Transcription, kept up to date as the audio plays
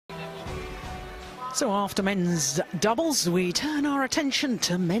So after men's doubles, we turn our attention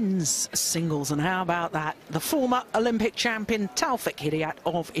to men's singles. And how about that? The former Olympic champion, Taufik Hidayat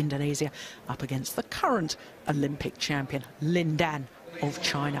of Indonesia, up against the current Olympic champion, Lin Dan of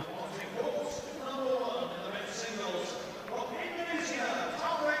China.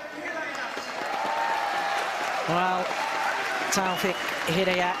 Well, Taufik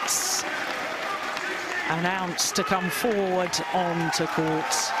Hidayat's announced to come forward onto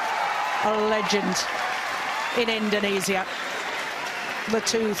court. A legend in Indonesia, the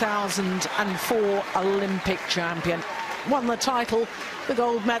 2004 Olympic champion. Won the title, the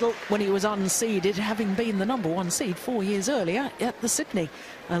gold medal, when he was unseeded, having been the #1 seed 4 years earlier at the Sydney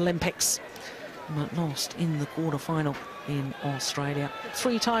Olympics, but lost in the quarter-final in Australia.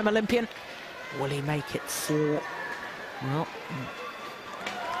 Three-time Olympian. Will he make it four? Well,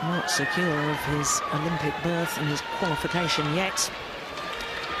 not secure of his Olympic berth and his qualification yet.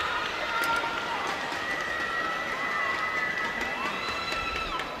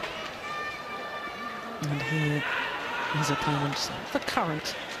 And here his opponent, the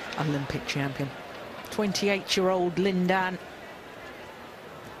current Olympic champion, 28-year-old Lin Dan.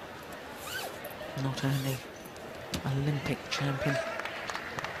 Not only Olympic champion,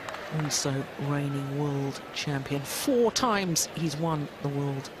 also reigning world champion. 4 times he's won the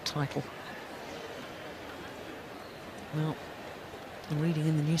world title. Well, I'm reading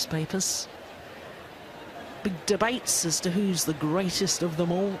in the newspapers, big debates as to who's the greatest of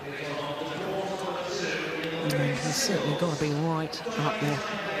them all. And he's certainly got to be right up there.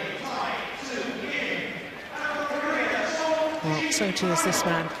 Well, so too is this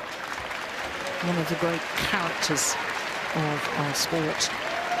man, one of the great characters of our sport.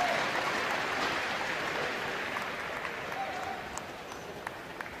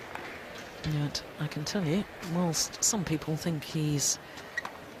 Yet I can tell you, whilst some people think he's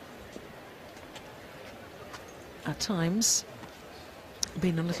at times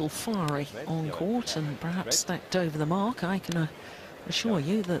been a little fiery on court and perhaps stacked over the mark, I can assure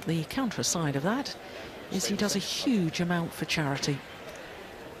you that the counter side of that is he does a huge amount for charity.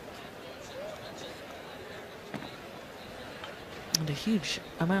 And a huge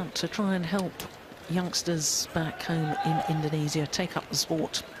amount to try and help youngsters back home in Indonesia take up the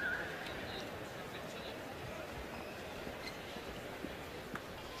sport.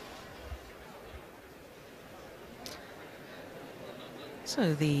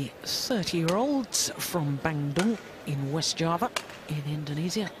 So the 30-year-old from Bandung in West Java in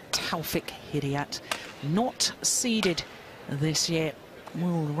Indonesia, Taufik Hidayat, not seeded this year.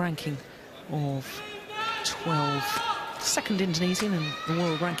 World ranking of 12. Second Indonesian in the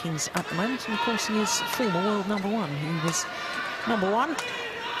world rankings at the moment. And of course he is former world #1. He was #1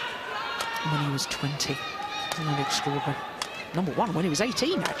 when he was 20. Isn't that extraordinary? #1 when he was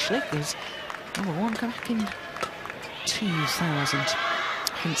 18, actually. He was #1 back in 2000.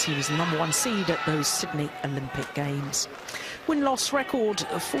 Hence he was the #1 seed at those Sydney Olympic Games. Win-loss record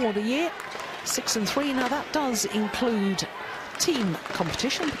for the year, 6-3. Now that does include team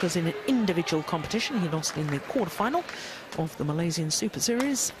competition, because in an individual competition he lost in the quarter-final of the Malaysian Super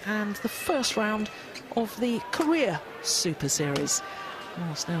Series and the first round of the Korea Super Series.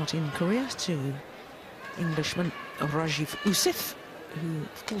 Lost out in Korea to Englishman Rajiv Usif, who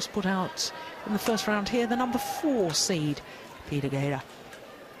of course put out in the first round here the #4 seed, Peter Guerra.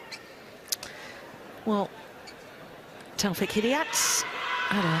 Well, Taufik Hidayat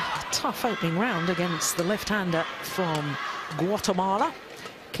had a tough opening round against the left-hander from Guatemala,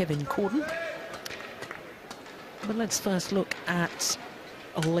 Kevin Corden. But let's first look at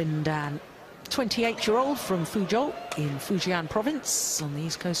Lin Dan, 28-year-old from Fuzhou in Fujian province on the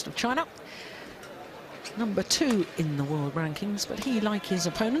east coast of China. #2 in the world rankings, but he, like his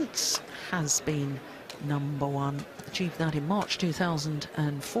opponents, has been #1. Achieved that in March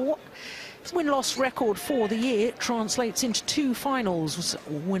 2004. His win-loss record for the year translates into 2 finals. Was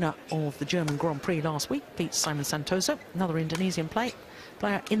winner of the German Grand Prix last week, beat Simon Santoso, another Indonesian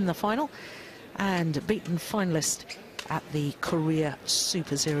player in the final, and beaten finalist at the Korea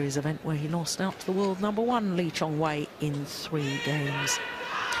Super Series event, where he lost out to the world #1 Lee Chong-wei in 3 games.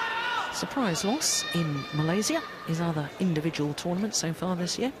 Surprise loss in Malaysia, his other individual tournament so far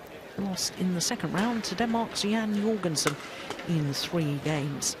this year. Lost in the second round to Denmark's Jan Jorgensen in 3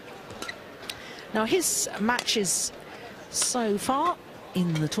 games. Now his matches so far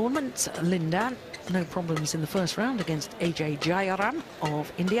in the tournament, Lin Dan, no problems in the first round against AJ Jayaram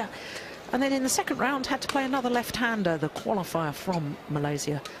of India. And then in the second round had to play another left-hander, the qualifier from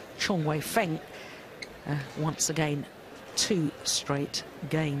Malaysia, Chong Wei Feng. Once again, 2 straight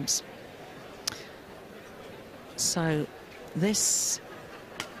games. So this,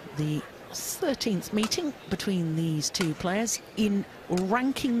 the 13th meeting between these two players in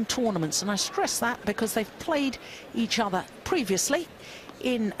ranking tournaments, and I stress that because they've played each other previously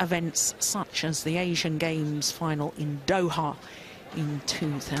in events such as the Asian Games final in Doha in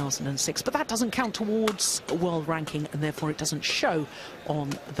 2006, but that doesn't count towards a world ranking, and therefore it doesn't show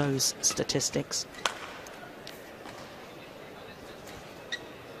on those statistics.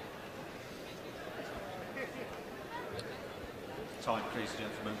 Time, please,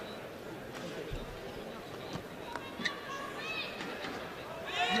 gentlemen.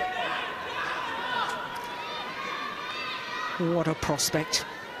 What a prospect.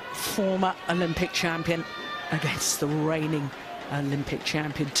 Former Olympic champion against the reigning Olympic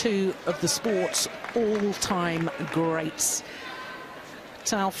champion. Two of the sport's all-time greats.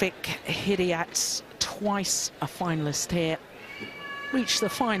 Taufik Hidayat, twice a finalist here, reached the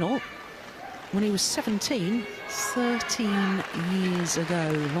final when he was 17, 13 years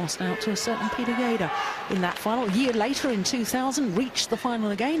ago. Lost out to a certain Peter Gader in that final. A year later, in 2000, reached the final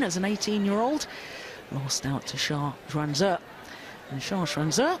again as an 18-year-old. Lost out to Shah Juara. And Shah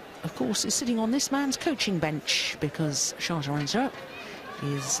Juara, of course, is sitting on this man's coaching bench because Shah Juara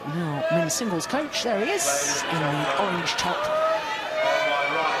is now men's singles coach. There he is in the orange top. On my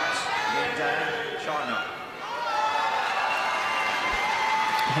right, Lindan, China.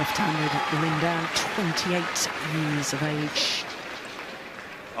 Left-handed Lindan, 28 years of age.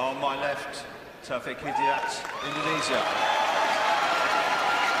 On my left, Taufik Hidayat, Indonesia.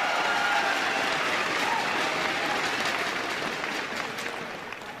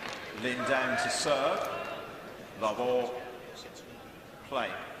 Lindan to serve. Love all. Play.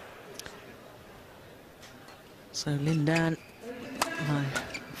 So Lindan, my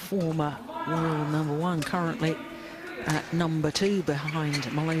former world #1, currently at #2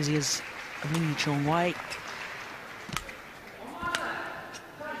 behind Malaysia's Lee Chong Wei.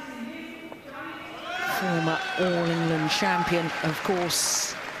 Former All-England champion, of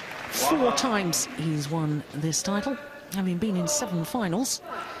course. 4 times he's won this title, having been in 7 finals.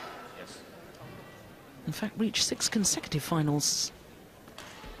 In fact, reached 6 consecutive finals,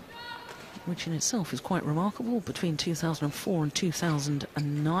 which in itself is quite remarkable, between 2004 and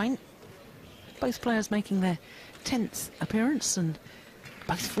 2009. Both players making their 10th appearance, and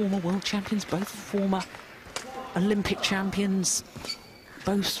both former world champions, both former Olympic champions,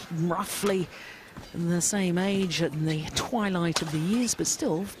 both roughly the same age at the twilight of the years, but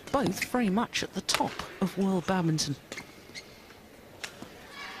still both very much at the top of world badminton.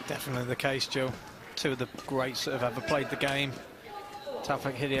 Definitely the case, Jill. Two of the greats that have ever played the game.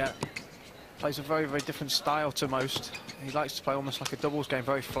 Taufik Hidayat plays a very, very different style to most. He likes to play almost like a doubles game,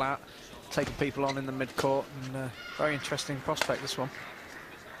 very flat, taking people on in the mid-court, and very interesting prospect, this one.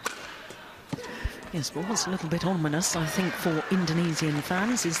 Yes, but what's a little bit ominous, I think, for Indonesian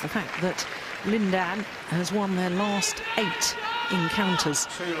fans is the fact that Lindan has won their last 8 encounters.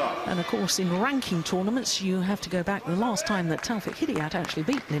 And of course, in ranking tournaments, you have to go back. The last time that Taufik Hidayat actually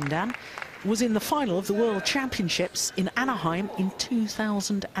beat Lindan was in the final of the World Championships in Anaheim in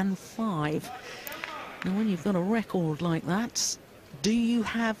 2005. Now, when you've got a record like that, do you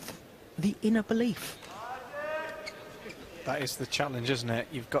have the inner belief? That is the challenge, isn't it?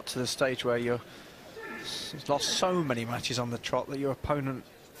 You've got to the stage where you've lost so many matches on the trot that your opponent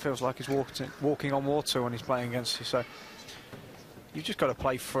feels like he's walking on water when he's playing against you. So you've just got to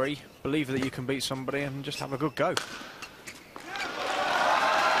play free, believe that you can beat somebody, and just have a good go.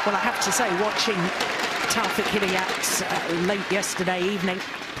 Well, I have to say, watching Taufik Hidayat late yesterday evening,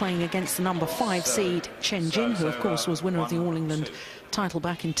 playing against the #5 seed Chen Jin, who of course was winner of the All-England title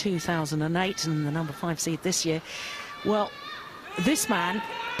back in 2008 and the #5 seed this year. Well, this man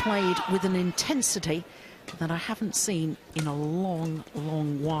played with an intensity that I haven't seen in a long,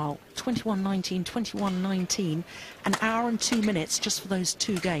 long while. 21-19, 21-19, an hour and 2 minutes just for those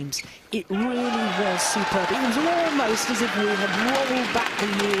 2 games. It really was superb. It was almost as if we had rolled back the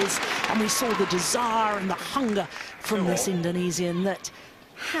years and we saw the desire and the hunger from this Indonesian that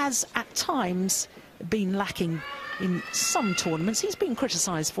has at times been lacking in some tournaments. He's been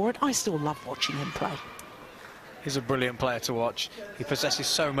criticised for it. I still love watching him play. He's a brilliant player to watch. He possesses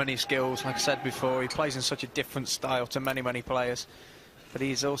so many skills. Like I said before, he plays in such a different style to many, many players. But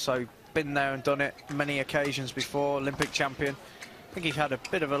he's also been there and done it many occasions before, Olympic champion. I think he had a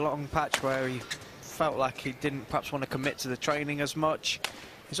bit of a long patch where he felt like he didn't perhaps want to commit to the training as much.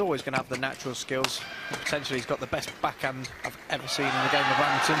 He's always going to have the natural skills. Potentially he's got the best backhand I've ever seen in the game of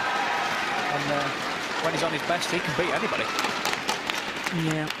badminton. And when he's on his best, he can beat anybody.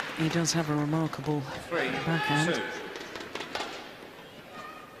 Yeah, he does have a remarkable backhand. 2.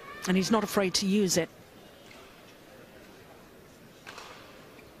 And he's not afraid to use it.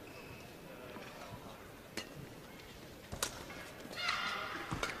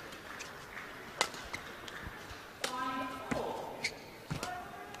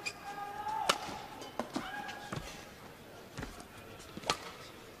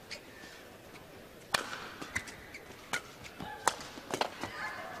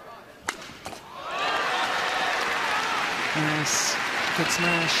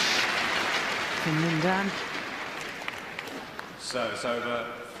 smash from Lindan. So it's over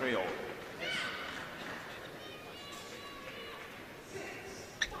 3-all.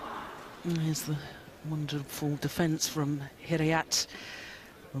 Here's the wonderful defence from Hiriat,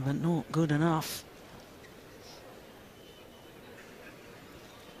 but not good enough.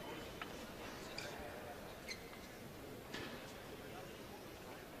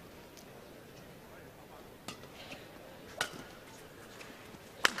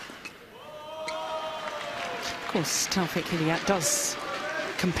 Of course, Taufik Hidayat does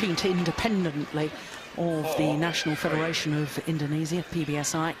compete independently of the National Federation of Indonesia,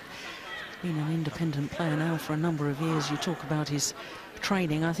 PBSI. Been an independent player now for a number of years. You talk about his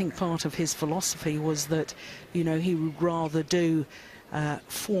training. I think part of his philosophy was that, you know, he would rather do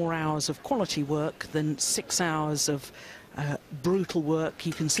 4 hours of quality work than 6 hours of brutal work.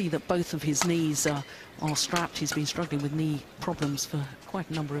 You can see that both of his knees are strapped. He's been struggling with knee problems for quite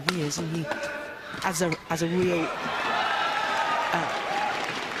a number of years, and he, as a real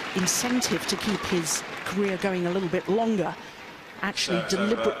incentive to keep his career going a little bit longer, actually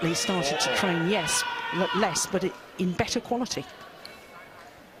deliberately started to train, yes, less, but in better quality.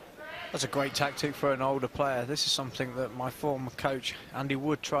 That's a great tactic for an older player. This is something that my former coach, Andy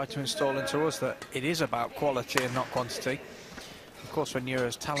Wood, tried to install into us, that it is about quality and not quantity. Of course, when you're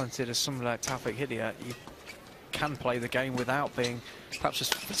as talented as someone like Taufik Hidayat, you can play the game without being perhaps as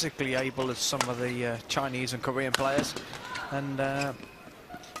physically able as some of the Chinese and Korean players. And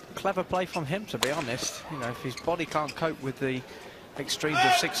clever play from him, to be honest. You know, if his body can't cope with the extremes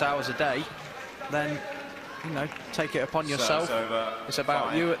of 6 hours a day, then, you know, take it upon yourself. It's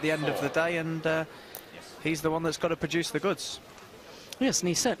about you at the end of the day, and he's the one that's got to produce the goods. Yes, and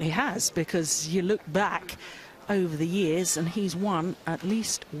he certainly has, because you look back over the years and he's won at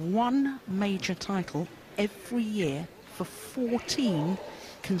least one major title every year for 14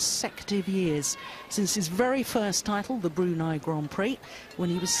 consecutive years. Since his very first title, the Brunei Grand Prix, when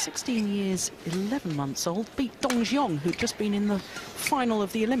he was 16 years, 11 months old, beat Dong Jiong, who'd just been in the final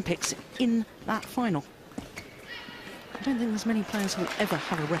of the Olympics, in that final. I don't think there's many players who will ever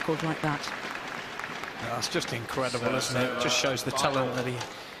have a record like that. That's just incredible, isn't it? It just shows the talent that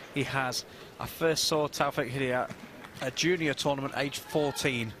he has. I first saw Taufik Hidayat at a junior tournament, age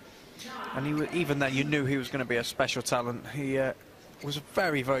 14. And even then, you knew he was going to be a special talent. He was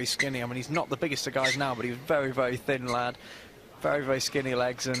very, very skinny. I mean, he's not the biggest of guys now, but he was very, very thin lad. Very, very skinny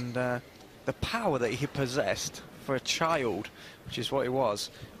legs. And the power that he possessed for a child, which is what he was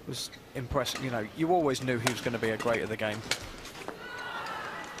impressive. You know, you always knew he was going to be a great at the game.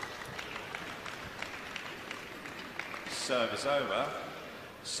 Service over,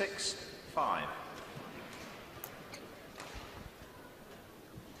 6-5.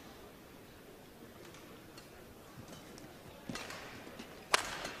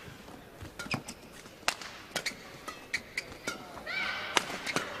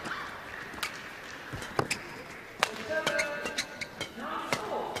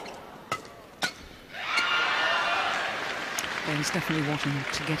 He's definitely wanting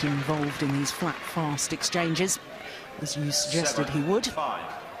to get involved in these flat, fast exchanges, as you suggested he would. 7-5.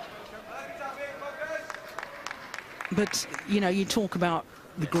 But, you know, you talk about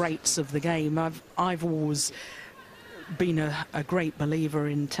the greats of the game. I've always been a great believer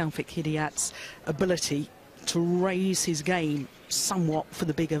in Taufik Hidayat's ability to raise his game somewhat for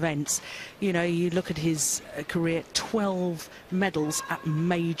the big events. You know, you look at his career, 12 medals at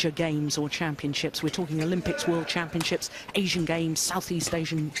major games or championships. We're talking Olympics, World Championships, Asian Games, Southeast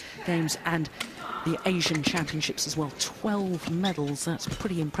Asian Games, and the Asian Championships as well. 12 medals, that's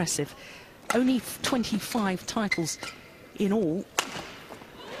pretty impressive. Only 25 titles in all.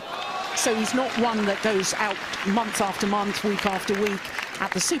 So he's not one that goes out month after month, week after week at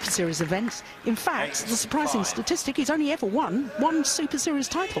the Super Series events. In fact, the surprising statistic, he's only ever won one Super Series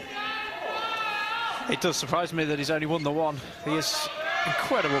title. It does surprise me that he's only won the one. He is an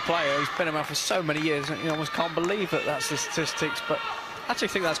incredible player. He's been around for so many years, and you almost can't believe that that's the statistics. But I actually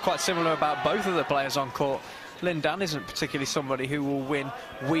think that's quite similar about both of the players on court. Lindan isn't particularly somebody who will win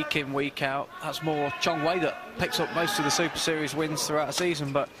week in, week out. That's more Chong Wei that picks up most of the Super Series wins throughout a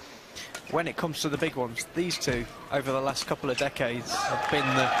season. But when it comes to the big ones, these two, over the last couple of decades, have been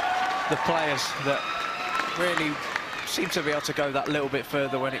the players that really seem to be able to go that little bit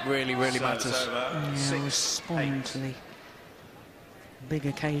further when it really, really matters. Yeah, respond to the big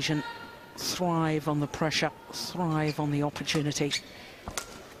occasion, thrive on the pressure, thrive on the opportunity.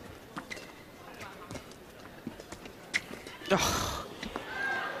 Oh,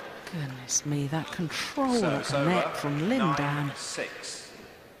 goodness me, that control at the net from Lindan. 9-6.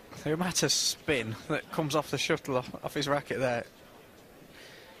 The amount of spin that comes off the shuttle off his racket there,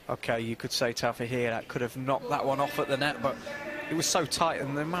 okay, you could say Taufik here that could have knocked that one off at the net, but it was so tight,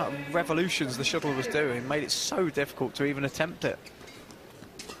 and the amount of revolutions the shuttle was doing made it so difficult to even attempt it.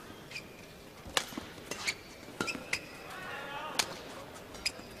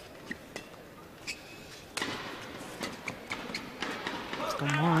 It's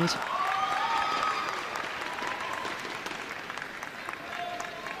gone wide.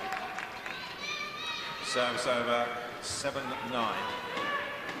 Service over, 7-9.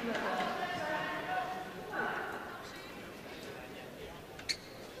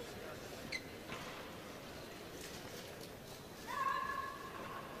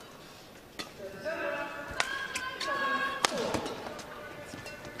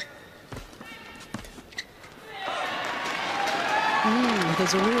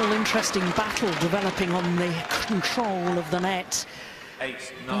 There's a real interesting battle developing on the control of the net.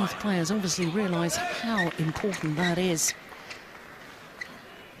 8-9. Both players obviously realise how important that is.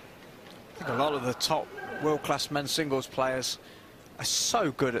 I think a lot of the top world-class men's singles players are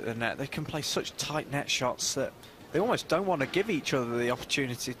so good at the net. They can play such tight net shots that they almost don't want to give each other the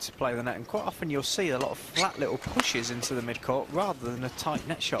opportunity to play the net. And quite often you'll see a lot of flat little pushes into the mid-court rather than a tight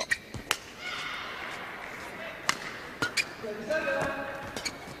net shot.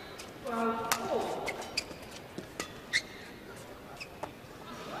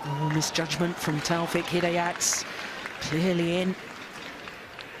 Misjudgment from Taufik Hidayat, clearly in.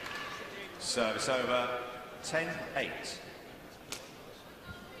 Service over, 10-8.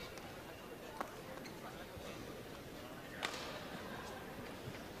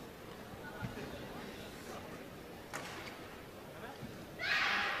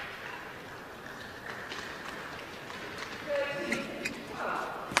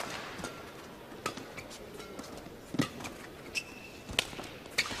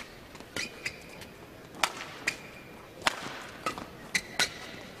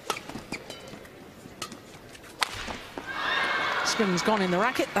 Spin's gone in the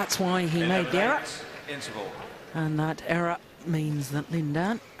racket, that's why he made the error. Interval. And that error means that Lin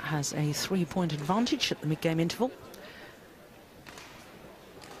Dan has a 3-point advantage at the mid-game interval.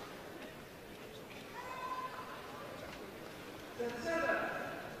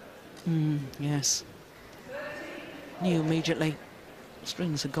 Yes. Knew immediately.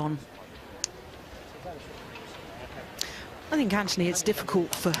 Strings are gone. I think, Anthony, it's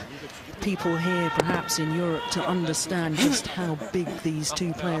difficult for people here, perhaps in Europe, to understand just how big these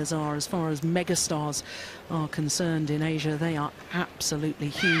two players are as far as megastars are concerned. In Asia, they are absolutely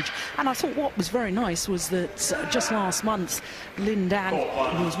huge. And I thought what was very nice was that just last month, Lin Dan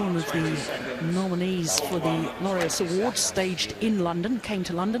was one of the nominees for the Laureus Award, staged in London, came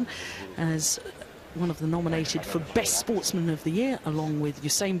to London as one of the nominated for Best Sportsman of the Year, along with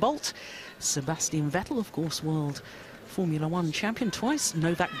Usain Bolt, Sebastian Vettel, of course, world Formula One champion twice,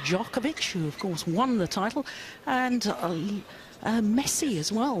 Novak Djokovic, who of course won the title, and Messi as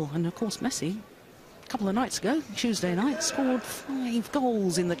well. And of course Messi, a couple of nights ago, Tuesday night, scored 5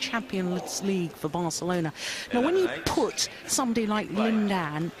 goals in the Champions League for Barcelona. Now when you put somebody like Lin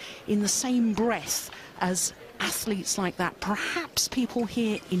Dan in the same breath as athletes like that, perhaps people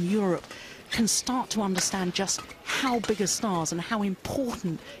here in Europe can start to understand just how big a stars and how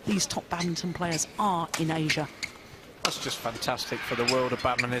important these top badminton players are in Asia. That's just fantastic for the world of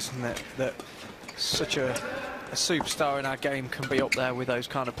badminton, isn't it? That such a superstar in our game can be up there with those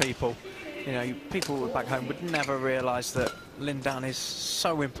kind of people. You know, people back home would never realise that Lin Dan is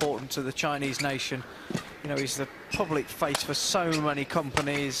so important to the Chinese nation. You know, he's the public face for so many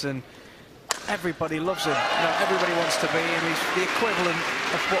companies, and everybody loves him. You know, everybody wants to be him. He's the equivalent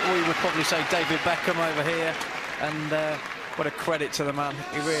of what we would probably say David Beckham over here. And what a credit to the man.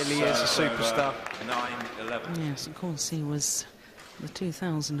 He really is a superstar. 9-11. Yes, of course, he was the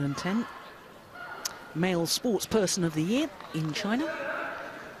 2010 Male Sportsperson of the Year in China.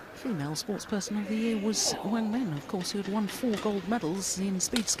 Female Sportsperson of the Year was Wang Min, of course, who had won 4 gold medals in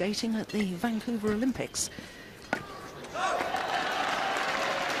speed skating at the Vancouver Olympics.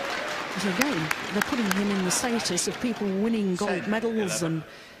 So again, they're putting him in the status of people winning gold medals, and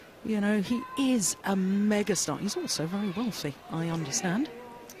you know, he is a megastar. He's also very wealthy, I understand.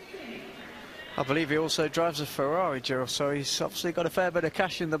 I believe he also drives a Ferrari, Gerald, so he's obviously got a fair bit of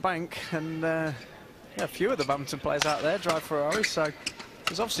cash in the bank. And yeah, a few of the badminton players out there drive Ferraris, so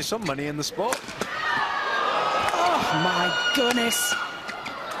there's obviously some money in the sport. Oh, my goodness.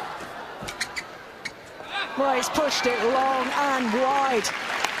 Well, he's pushed it long and wide.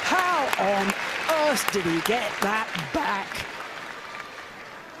 How on earth did he get that back?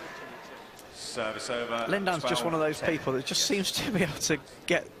 Service over. Lin Dan's just one of those people that just seems to be able to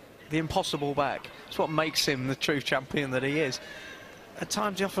get the impossible back. It's what makes him the true champion that he is. at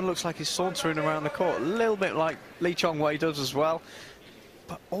times he often looks like he's sauntering around the court, a little bit like Lee Chong-wei does as well,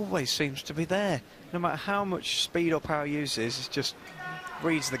 but always seems to be there. No matter how much speed or power he uses, he just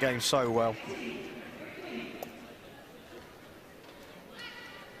reads the game so well.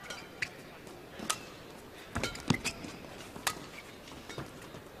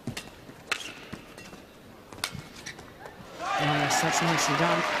 Yes, that's nicely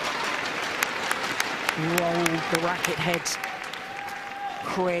done. Rolled the racket head,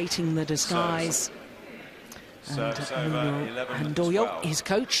 creating the disguise. And Nuno Handoyo, his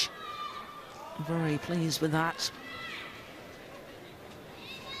coach, very pleased with that.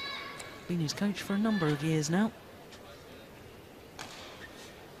 Been his coach for a number of years now.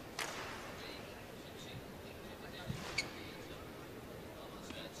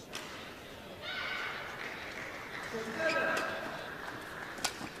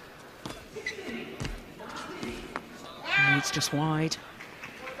 It's just wide.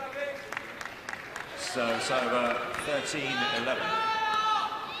 So it's over 13-11.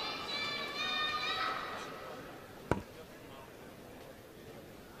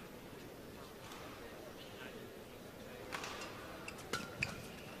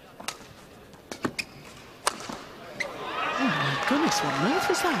 Oh my goodness, what on earth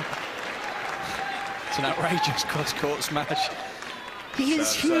is that? It's an outrageous cross-court smash. He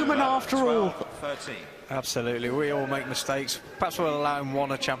is human after all. 13. Absolutely, we all make mistakes. Perhaps we'll allow him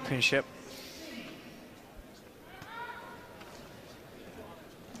one a championship.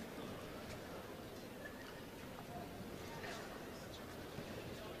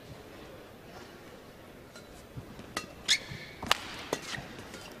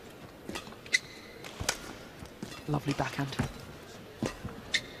 Lovely backhand.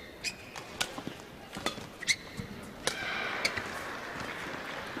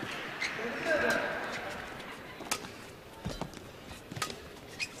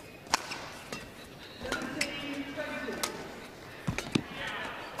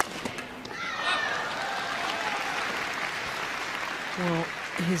 Well,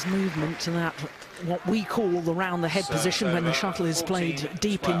 his movement to that, what we call the round the head position when the shuttle is played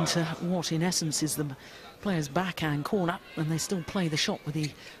deep into what in essence is the player's backhand corner, and they still play the shot with the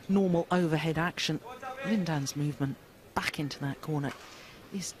normal overhead action. Lin Dan's movement back into that corner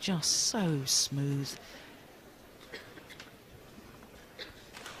is just so smooth.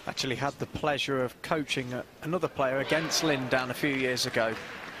 Actually had the pleasure of coaching another player against Lin Dan a few years ago,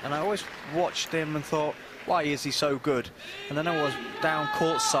 and I always watched him and thought, why is he so good? And then I was down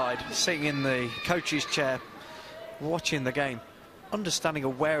courtside, sitting in the coach's chair, watching the game, understanding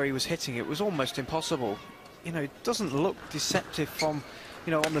of where he was hitting. It was almost impossible. You know, it doesn't look deceptive from,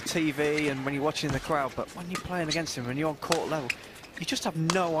 you know, on the TV and when you're watching the crowd, but when you're playing against him, when you're on court level, you just have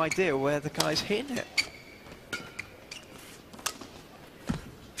no idea where the guy's hitting it.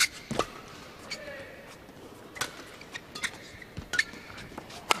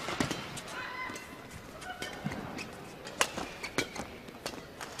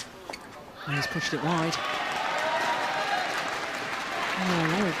 He's pushed it wide.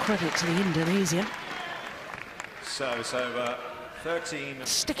 Oh, all credit to the Indonesian. Service over 13.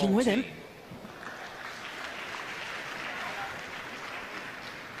 Sticking with him.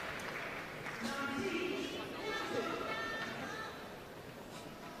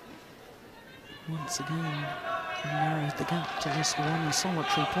 Once again, he narrowed the gap to just one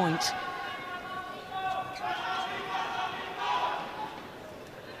solitary point.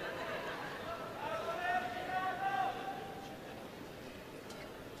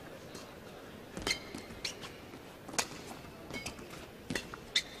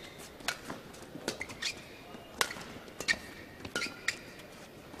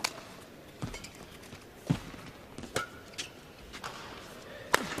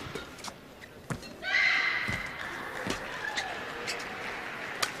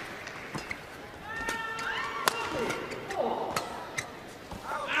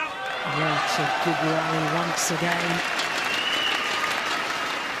 A good rally once again.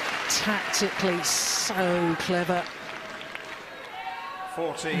 Tactically so clever.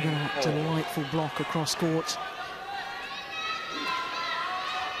 14. Look at that delightful block across court.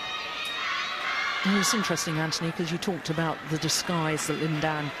 And it's interesting, Anthony, because you talked about the disguise that Lin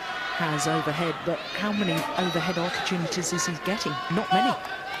Dan has overhead, but how many overhead opportunities is he getting? Not many.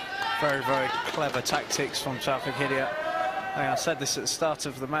 Very, very clever tactics from Taufik Hidayat. I said this at the start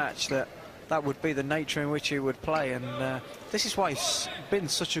of the match, that would be the nature in which he would play, and this is why he's been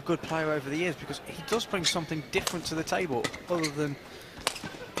such a good player over the years, because he does bring something different to the table other than,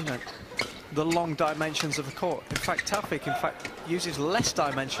 you know, the long dimensions of the court. In fact, Taufik, uses less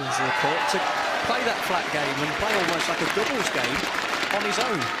dimensions of the court to play that flat game and play almost like a doubles game, on his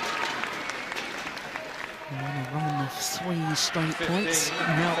own. On a run of 3 straight 15, points.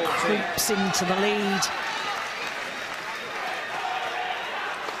 Now 14. creeps into the lead.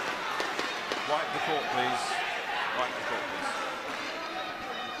 Wipe the court, please. Wipe the court, please.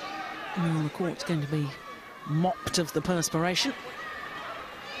 Now the court's going to be mopped of the perspiration.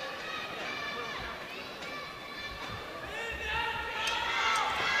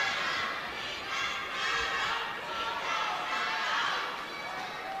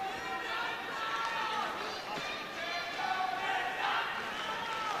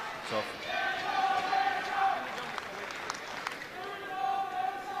 It's off.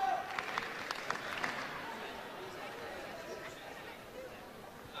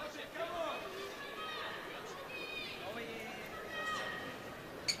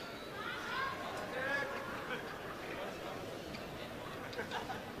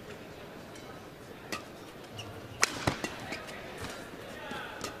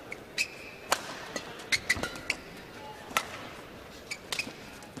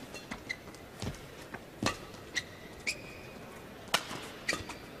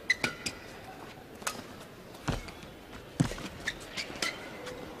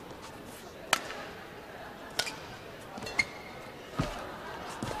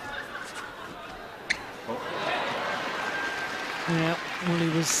 Yeah, well, he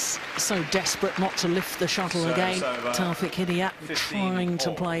was so desperate not to lift the shuttle So, again. so, Taufik Hidayat 15 trying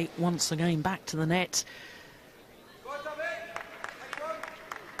to all. play once again back to the net.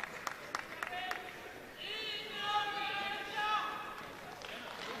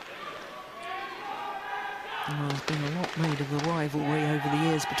 Well, there's been a lot made of the rivalry over the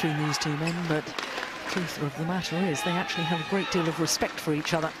years between these two men, but the truth of the matter is they actually have a great deal of respect for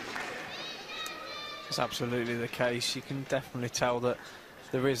each other. It's absolutely the case. You can definitely tell that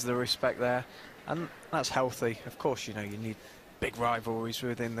there is the respect there, and that's healthy. Of course, you know, you need big rivalries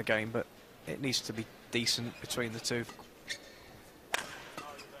within the game, but it needs to be decent between the two.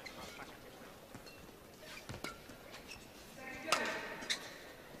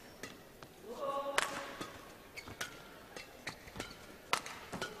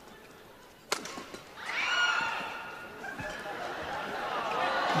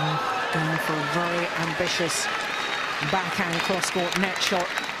 Going for a very ambitious backhand cross-court net shot.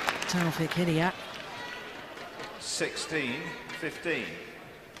 Taufik Hidayat 16-15.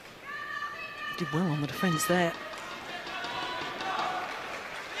 did well on the defence there.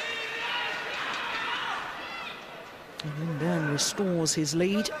 And Lindan restores his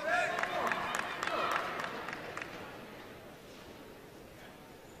lead.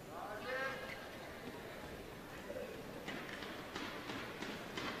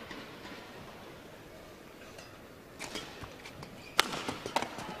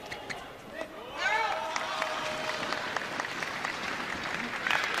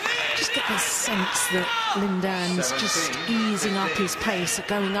 Just get the sense that Lindan's just 17, easing up 15. his pace,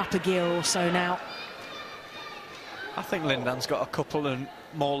 going up a gear or so now. I think Lindan's got a couple and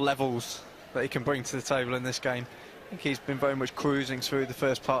more levels that he can bring to the table in this game. I think he's been very much cruising through the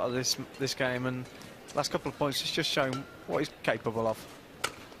first part of this game, and last couple of points he's just shown what he's capable of.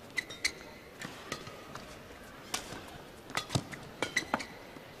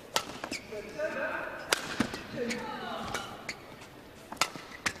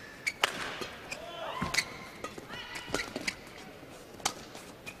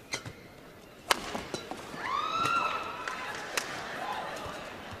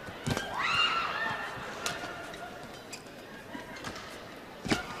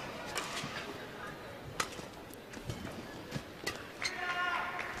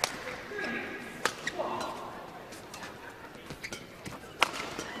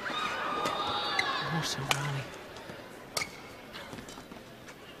 What a rally.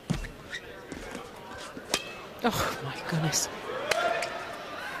 Oh, my goodness.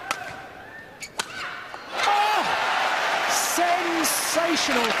 Oh,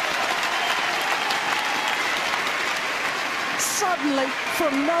 sensational. Suddenly,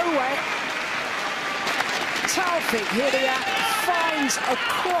 from nowhere, Taufik Hidayat finds a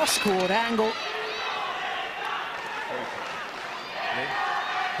cross-court angle.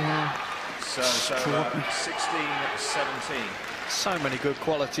 Wow. So Extraordinary. 16-17. So many good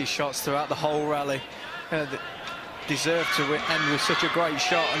quality shots throughout the whole rally. That deserved to end with such a great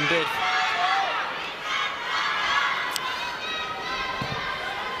shot, and did.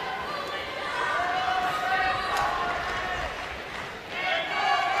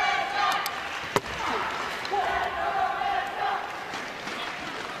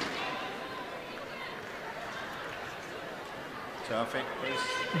 Taufik, please.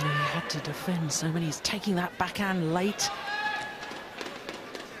 And he had to defend so many. He's taking that backhand late.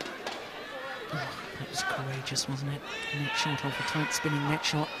 Courageous, wasn't it? Net shot off a tight spinning net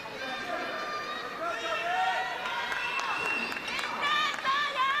shot.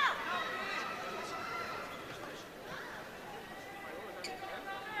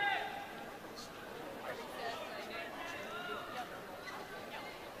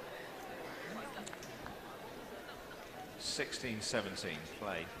 (16-17)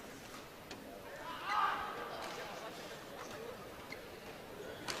 play.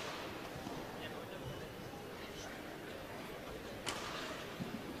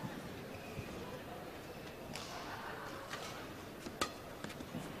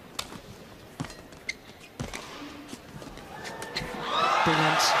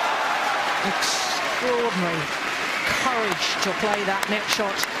 Brilliant. Extraordinary courage to play that net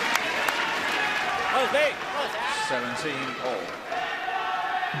shot. 17 all.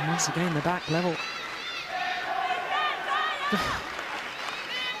 And once again, the back level.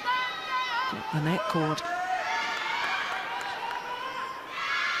 The net cord.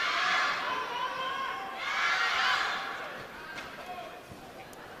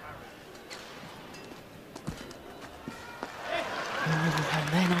 And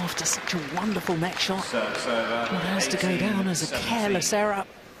then after such a wonderful net shot, what has to go down as a careless error.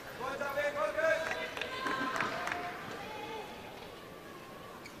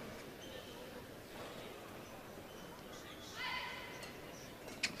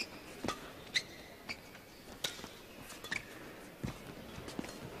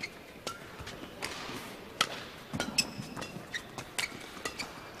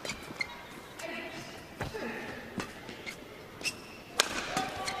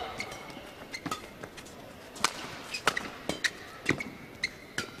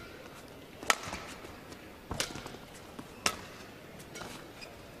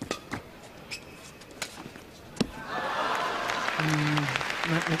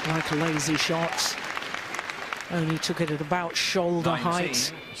 That looked like a lazy shot. Only took it at about shoulder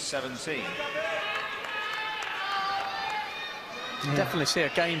height. 17. You definitely see a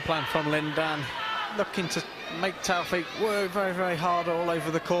game plan from Lindan, looking to make Taufik work very, very hard all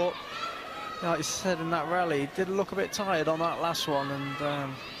over the court. Like you said in that rally, he did look a bit tired on that last one,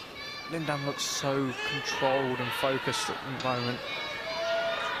 and Lindan looks so controlled and focused at the moment.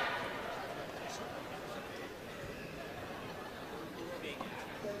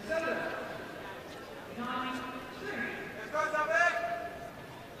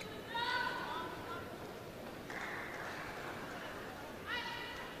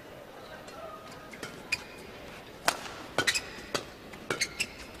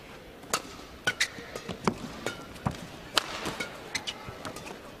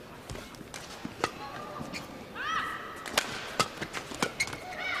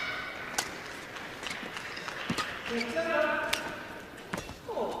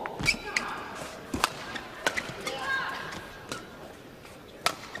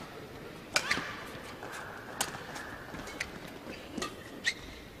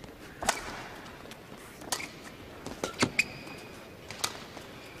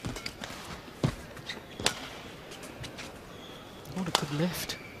 What a good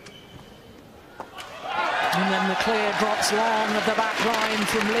lift. And then the clear drops long of the back line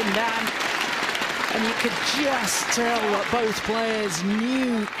from Lindan. And you could just tell that both players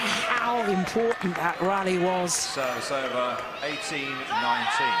knew how important that rally was. Service over, 18-19.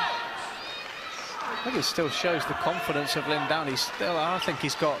 I think it still shows the confidence of Lindan. I think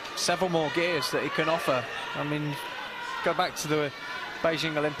he's got several more gears that he can offer. I mean, go back to the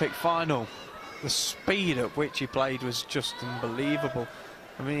Beijing Olympic final. The speed at which he played was just unbelievable.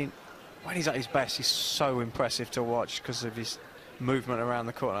 I mean, when he's at his best, he's so impressive to watch because of his movement around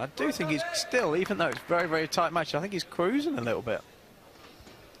the court. I do think he's still, even though it's a very, very tight match, I think he's cruising a little bit.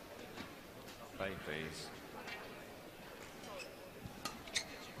 Play, please.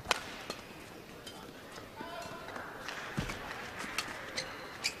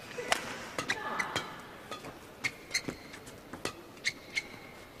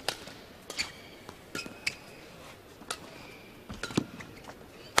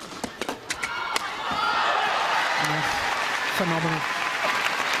 Phenomenal.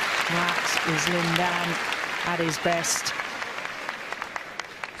 That is Lindan at his best.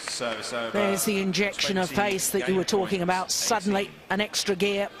 Service over. There's the injection of pace that you were talking about. Suddenly an extra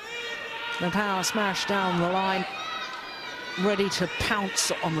gear. The power smash down the line. Ready to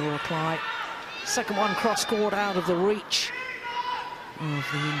pounce on the reply. Second one cross court out of the reach of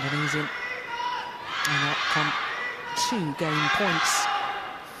the Indonesian. And up come 2 game points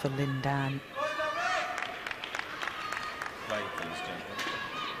for Lindan. Play, please, gentlemen.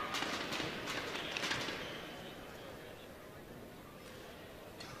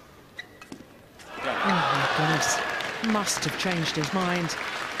 Oh, must have changed his mind.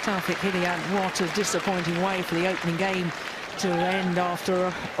 Taufik Hidayat, what a disappointing way for the opening game to end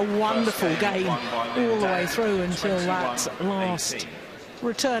after a wonderful game all the way through until that last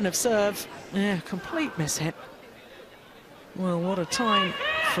return of serve. Yeah, complete mishit. Well, what a time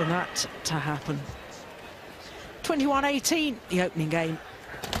for that to happen. 21-18, the opening game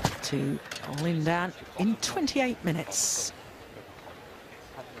to Lindan in 28 minutes.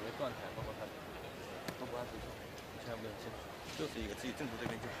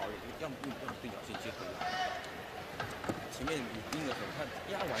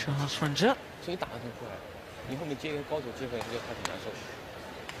 Charles Ranger. Andrew,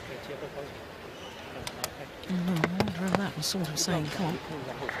 that was sort of saying, come on,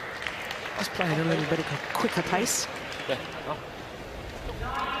 let's play at a little bit of a quicker pace.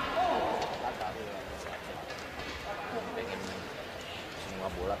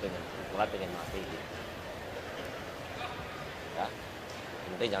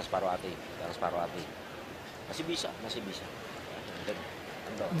 Jangan separuh hati, jangan separuh hati. Masih bisa, masih bisa.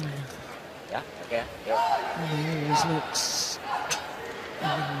 Ya, oke ya. Yuk. He always looks a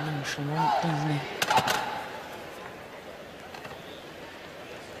little nonchalant, doesn't he?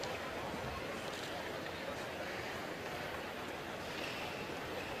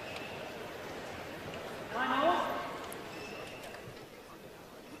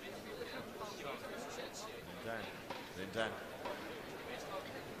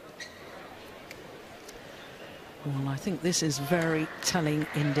 Well, I think this is very telling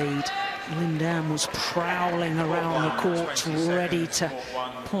indeed. Lindan was prowling around the court, ready to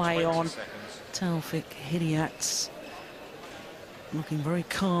play on. Taufik Hidayat looking very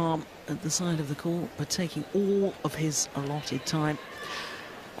calm at the side of the court, but taking all of his allotted time.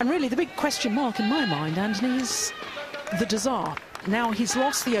 And really the big question mark in my mind, Anthony, is the Desire. Now he's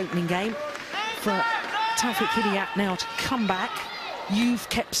lost the opening game. For Taufik Hidayat now to come back. You've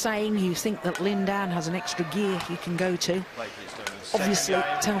kept saying you think that Lindan has an extra gear he can go to. Obviously,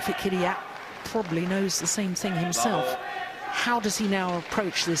 Taufik Hidayat probably knows the same thing himself. How does he now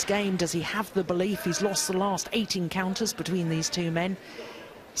approach this game? Does he have the belief? He's lost the last 8 encounters between these two men.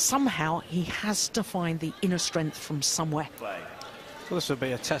 Somehow, he has to find the inner strength from somewhere. Well, this will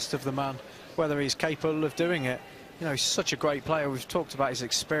be a test of the man, whether he's capable of doing it. You know, he's such a great player. We've talked about his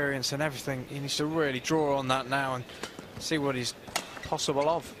experience and everything. He needs to really draw on that now and see what he's possible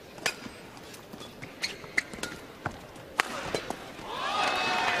of.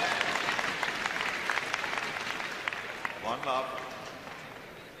 One love.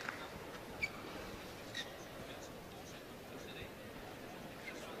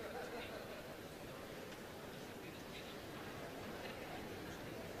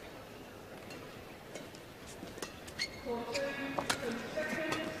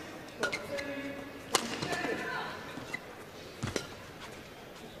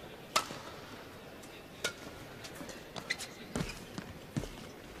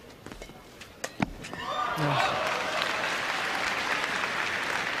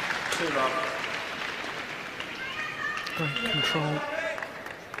 Great control.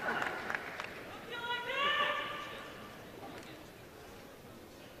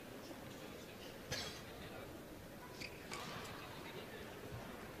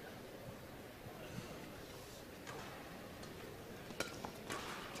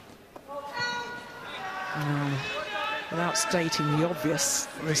 Without stating the obvious,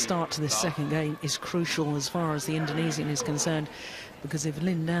 the start to this second game is crucial as far as the Indonesian is concerned, because if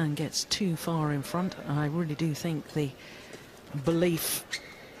Lindan gets too far in front, I really do think the belief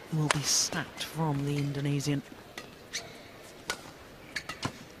will be sapped from the Indonesian.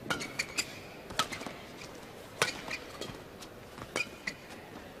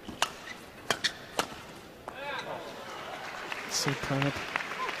 Superb.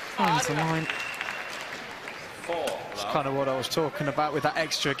 Finds the line. It's kind of what I was talking about with that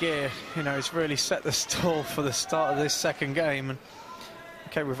extra gear. You know, it's really set the stall for the start of this second game. And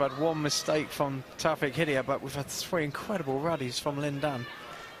okay, we've had one mistake from Taufik Hidayat, but we've had 3 incredible rallies from Lindan.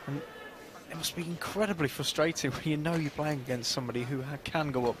 And it must be incredibly frustrating when you know you're playing against somebody who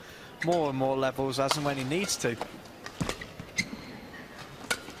can go up more and more levels as and when he needs to.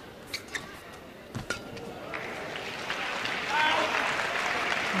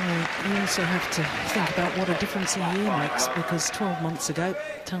 You also have to think about what a difference a year makes, because 12 months ago,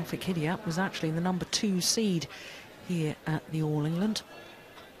 Taufik Hidayat was actually the #2 seed here at the All England.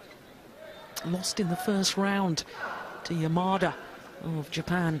 Lost in the first round to Yamada of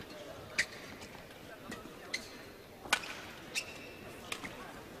Japan.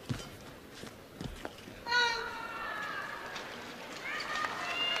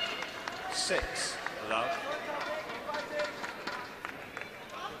 Six love.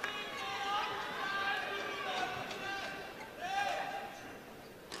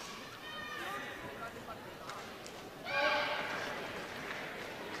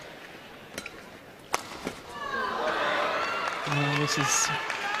 this is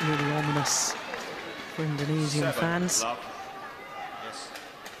really ominous for Indonesian fans. Love. Yes.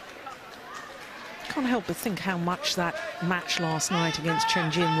 Can't help but think how much that match last night against Chen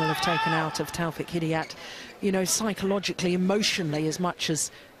Jin will have taken out of Taufik Hidayat, you know, psychologically, emotionally, as much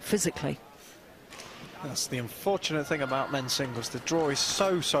as physically. That's the unfortunate thing about men's singles. The draw is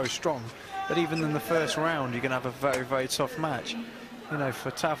so strong that even in the first round you're going to have a very tough match. You know,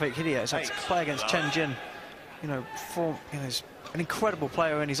 for Taufik Hidayat, it's had to play against Chen Jin. You know, he's an incredible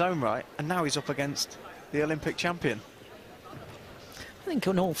player in his own right, and now he's up against the Olympic champion. I think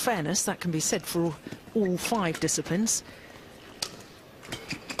in all fairness, that can be said for all 5 disciplines.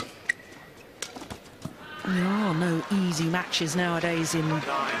 There are no easy matches nowadays in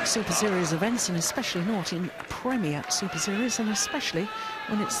Super Series events, and especially not in Premier Super Series, and especially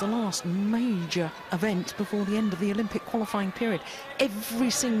when it's the last major event before the end of the Olympic qualifying period.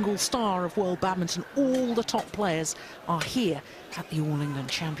 Every single star of world badminton, all the top players, are here at the All England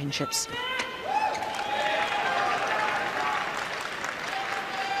Championships.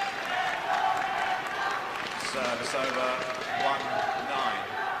 Service over 1-9.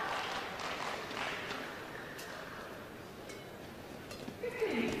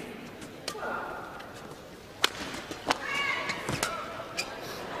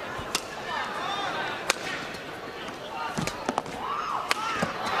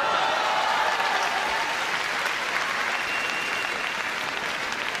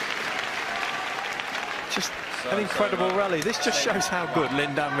 Just an incredible rally. This just shows how good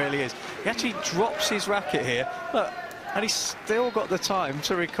Lin Dan really is. He actually drops his racket here, look, and he's still got the time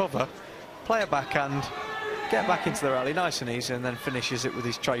to recover, play a backhand, get back into the rally nice and easy, and then finishes it with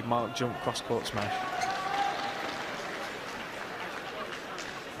his trademark jump cross-court smash.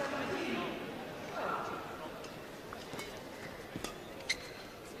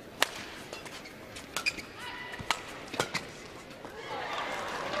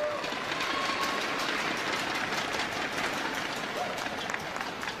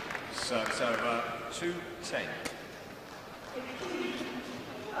 Service over 2-10.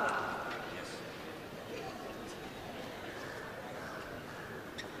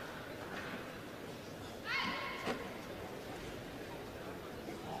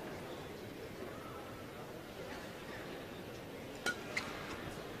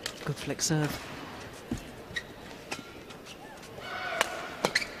 Good flick serve.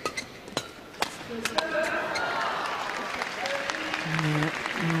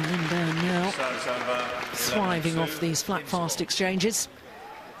 Lin Dan now thriving off these flat fast exchanges,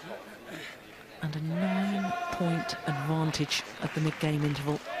 and a 9-point advantage at the mid-game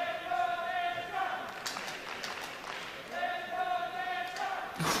interval.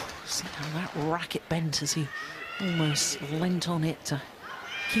 See how that racket bent as he almost leant on it to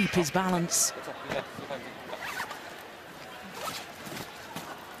keep his balance.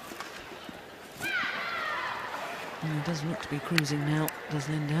 And he does look to be cruising now, does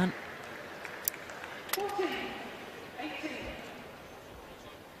Lin Dan.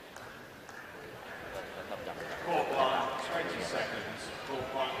 Court line, 20 seconds. Court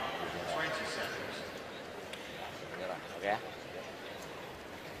line, 20 seconds. Okay.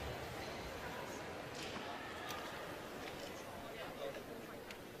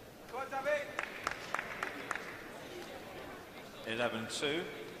 11-2.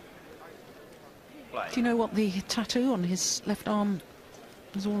 Play. Do you know what the tattoo on his left arm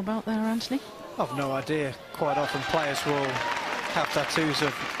is all about there, Anthony? I've no idea. Quite often players will have tattoos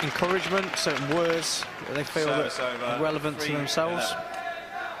of encouragement, certain words that they feel that are relevant to themselves.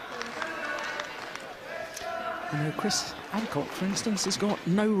 You know, Chris Adcock, for instance, has got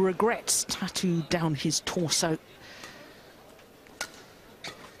no regrets tattooed down his torso.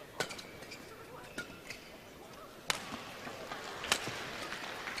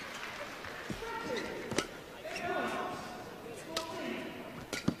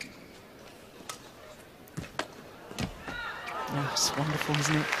 Oh, it's wonderful,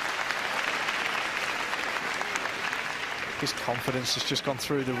 isn't it? His confidence has just gone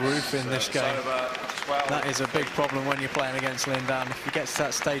through the roof in this game. That is a big problem when you're playing against Lin Dan. If he gets to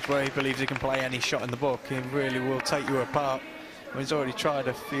that stage where he believes he can play any shot in the book, he really will take you apart. I mean, he's already tried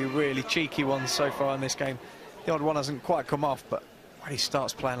a few really cheeky ones so far in this game. The odd one hasn't quite come off, but when he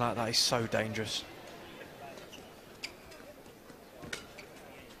starts playing like that, he's so dangerous.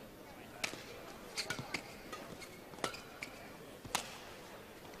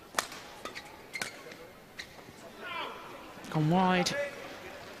 Gone wide.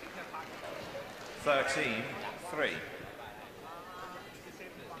 13-3.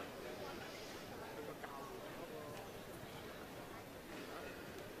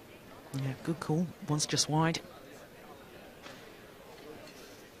 Yeah, good call. Was just wide.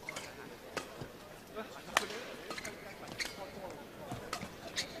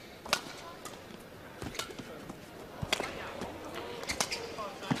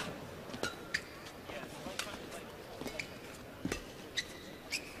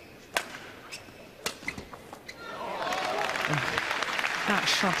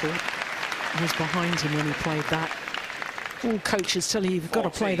 shuttle was behind him when he played that. All coaches tell you you've got to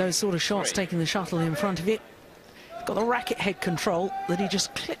play those sort of shots, taking the shuttle in front of you. Got the racket head control that he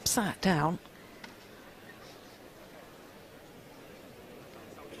just clips that down.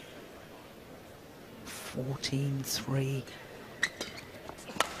 (14-3).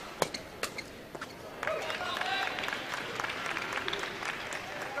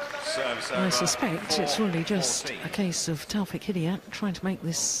 I suspect it's really just a case of Taufik Hidayat trying to make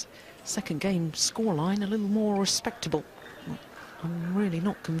this second game scoreline a little more respectable. I'm really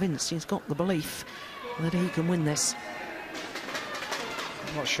not convinced he's got the belief that he can win this.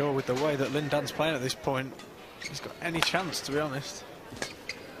 I'm not sure with the way that Lin Dan's playing at this point he's got any chance, to be honest.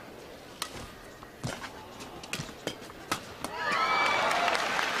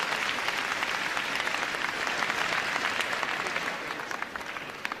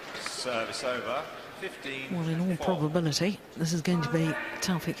 Service over, 15. Well, in all probability, this is going to be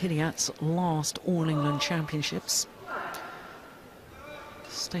Taufik Hidayat's last All England Championships.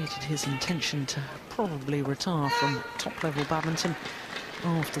 Stated his intention to probably retire from top-level badminton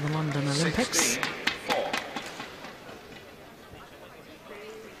after the London Olympics.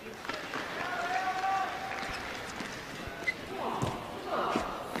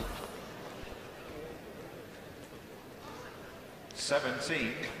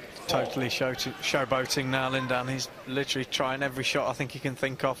 16-4. Totally showboating now, Lin Dan. He's literally trying every shot I think he can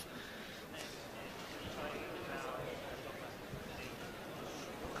think of.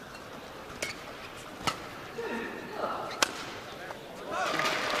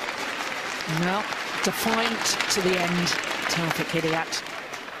 Well, defiant to the end, Taufik Hidayat.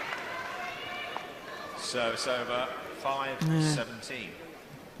 Service over, 5-17.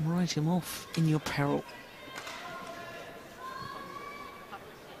 Write him off in your peril.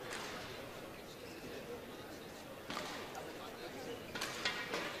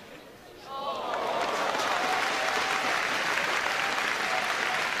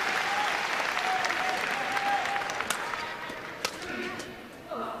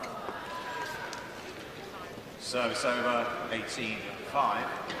 Service over, 18-5.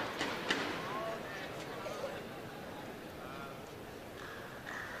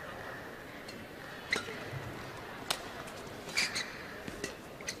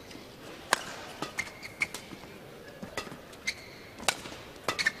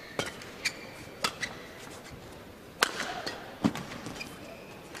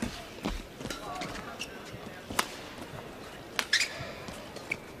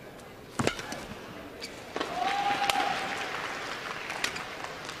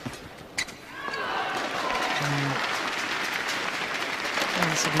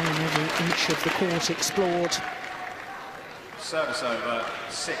 Once again, every inch of the court explored. Service over,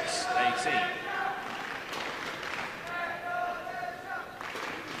 6-18.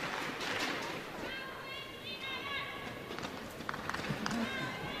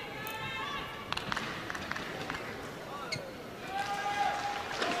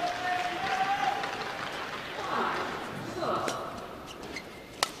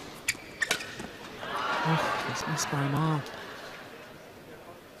 Oh, he's missed by a mile.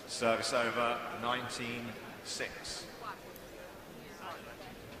 Service over, 19-6.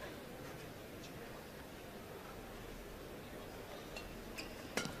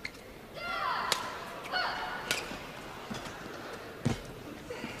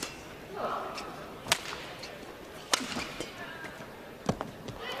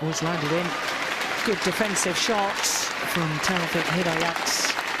 Always landed in. Good defensive shots from Taufik Hidayat.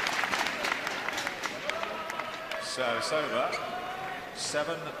 Service over,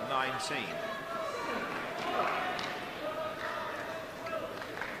 7-19.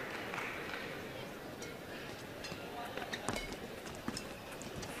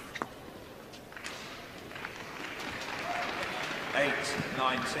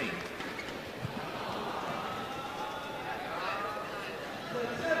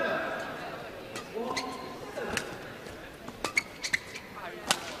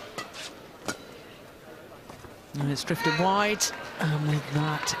 And it's drifted wide, and with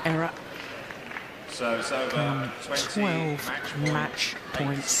that error, So it's over, 20 12 match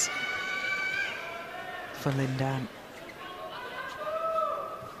points for Lin Dan.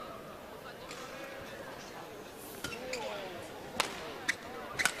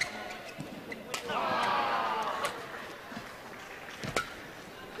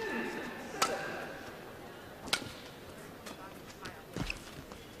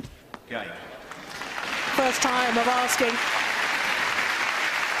 Game. First time of asking.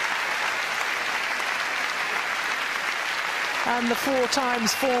 And the 4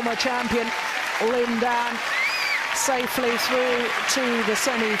 times former champion, Lin Dan, safely through to the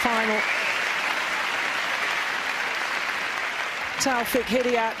semi-final. Taufik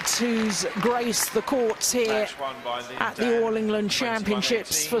Hidayat, who's graced the courts here at the All England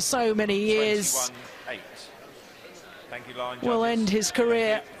Championships for so many years, will end his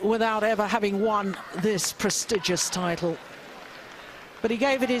career without ever having won this prestigious title. But he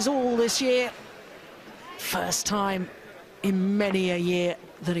gave it his all this year. First time in many a year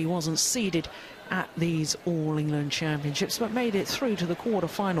that he wasn't seeded at these All England Championships, but made it through to the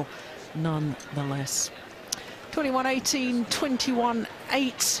quarter-final nonetheless. 21-18,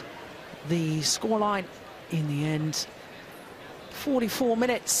 21-8, the scoreline in the end. 44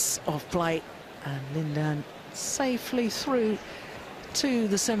 minutes of play, and Lindan safely through to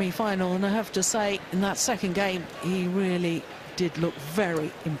the semi-final. And I have to say, in that second game, he really did look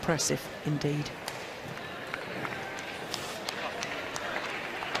very impressive indeed.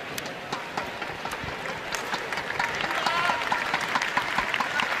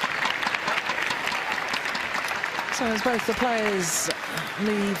 So as both the players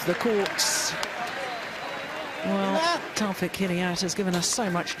leave the courts, well, Taufik Hidayat has given us so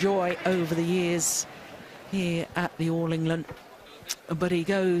much joy over the years here at the All England, but he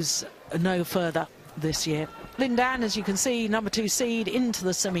goes no further this year. Lindan, as you can see, number 2 seed into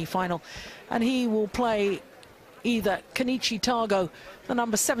the semi-final, and he will play either Kenichi Tago, the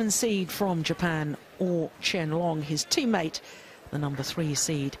number 7 seed from Japan, or Chen Long, his teammate, the number 3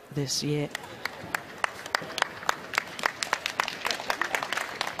 seed this year.